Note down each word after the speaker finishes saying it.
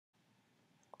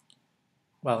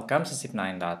Welcome sa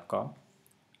zip9.com.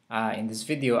 In this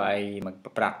video ay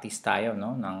magpa-practice tayo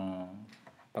ng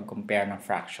pag-compare ng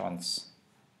fractions.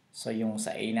 So yung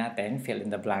sa A natin, fill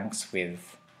in the blanks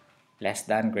with less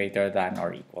than, greater than,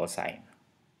 or equal sign.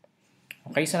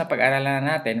 Okay, so napag-aralan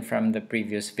na natin from the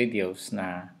previous videos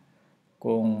na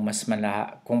kung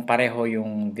pareho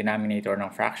yung denominator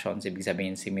ng fractions, ibig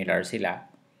sabihin similar sila,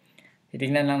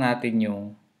 titignan lang natin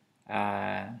yung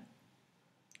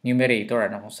numerator,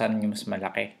 kung saan yung mas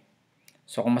malaki.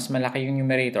 So, kung mas malaki yung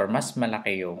numerator, mas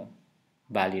malaki yung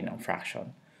value ng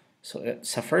fraction. So,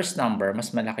 sa first number,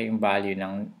 mas malaki yung value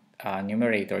ng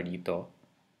numerator dito.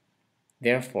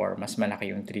 Therefore, mas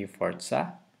malaki yung 3/4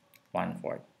 sa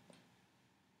 1/4.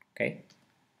 Okay?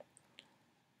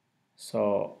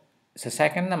 So, sa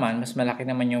second naman, mas malaki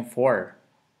naman yung 4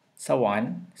 sa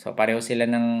 1. So, pareho sila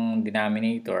ng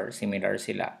denominator, similar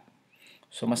sila.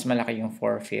 So, mas malaki yung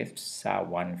 4/5 sa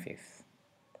 1/5.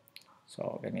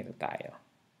 So, ganito tayo.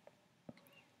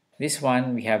 This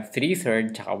one, we have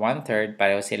 3/3 tsaka 1/3.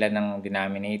 Pareho sila ng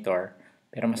denominator.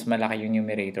 Pero mas malaki yung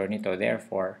numerator nito.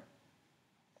 Therefore,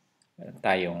 meron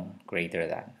tayong greater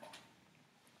than.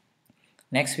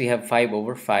 Next, we have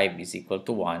 5/5 is equal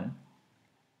to 1.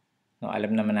 No,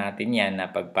 alam naman natin yan na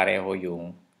pag pareho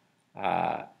yung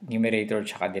numerator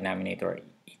tsaka denominator,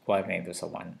 equal na ito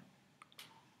sa 1.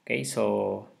 Okay,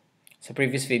 so sa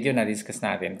previous video na-discuss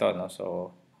natin to, no?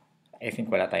 So, I think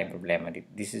wala tayong problema.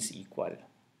 This is equal.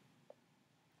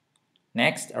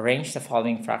 Next, arrange the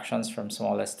following fractions from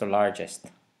smallest to largest.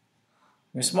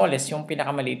 Yung smallest, yung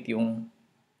pinakamaliit yung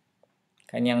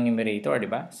kanyang numerator, di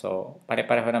ba? So,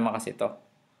 pare-pareho naman kasi to.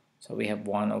 So, we have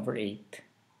 1/8.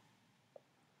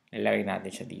 Ilalagay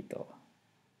natin siya dito.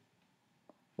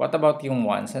 What about yung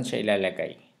 1? Saan siya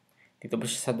ilalagay? Dito ba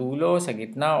siya sa dulo, sa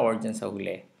gitna, or dyan sa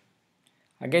huli?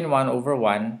 Again,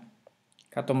 1/1,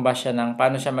 katumbas siya ng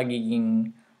paano siya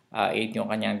magiging 8 yung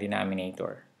kanyang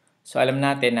denominator. So, alam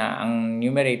natin na ang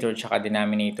numerator tsaka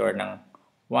denominator ng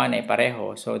 1 ay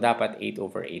pareho. So, dapat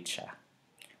 8/8 siya.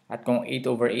 At kung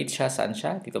 8/8 siya, saan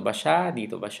siya? Dito ba siya,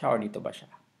 or dito ba siya?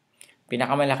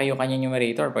 Pinakamalaki yung kanyang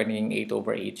numerator pag naging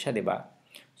 8/8 siya, di ba?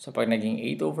 So, pag naging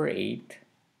 8/8,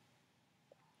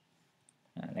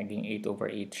 naging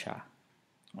 8/8 siya.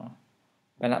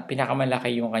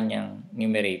 Pinakamalaki yung kanyang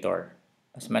numerator.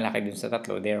 Mas malaki dun sa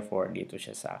tatlo. Therefore, dito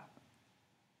siya sa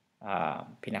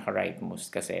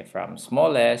pinaka-rightmost kasi from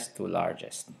smallest to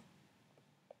largest.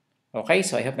 Okay,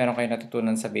 so I hope meron kayo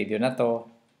natutunan sa video na to.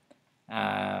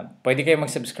 Pwede kayo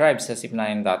mag-subscribe sa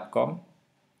zip9.com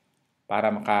para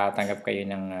makatanggap kayo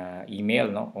ng email,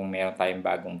 no? Kung meron tayong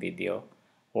bagong video.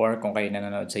 Or kung kayo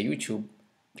nanonood sa YouTube,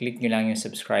 click nyo lang yung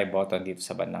subscribe button dito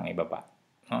sa bandang ibaba.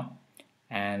 No?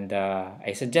 And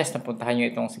I suggest na puntahan nyo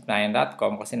itong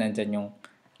zip9.com kasi nandyan yung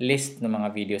list ng mga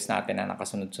videos natin na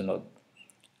nakasunod-sunod.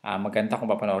 Maganda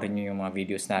kung papanoorin nyo yung mga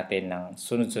videos natin ng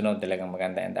sunod-sunod, talagang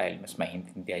maganda yan dahil mas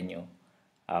maintindihan nyo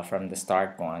from the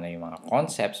start kung ano yung mga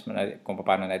concepts, kung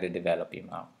paano na-develop yung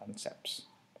mga concepts.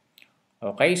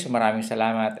 Okay, so maraming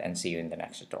salamat and see you in the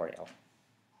next tutorial.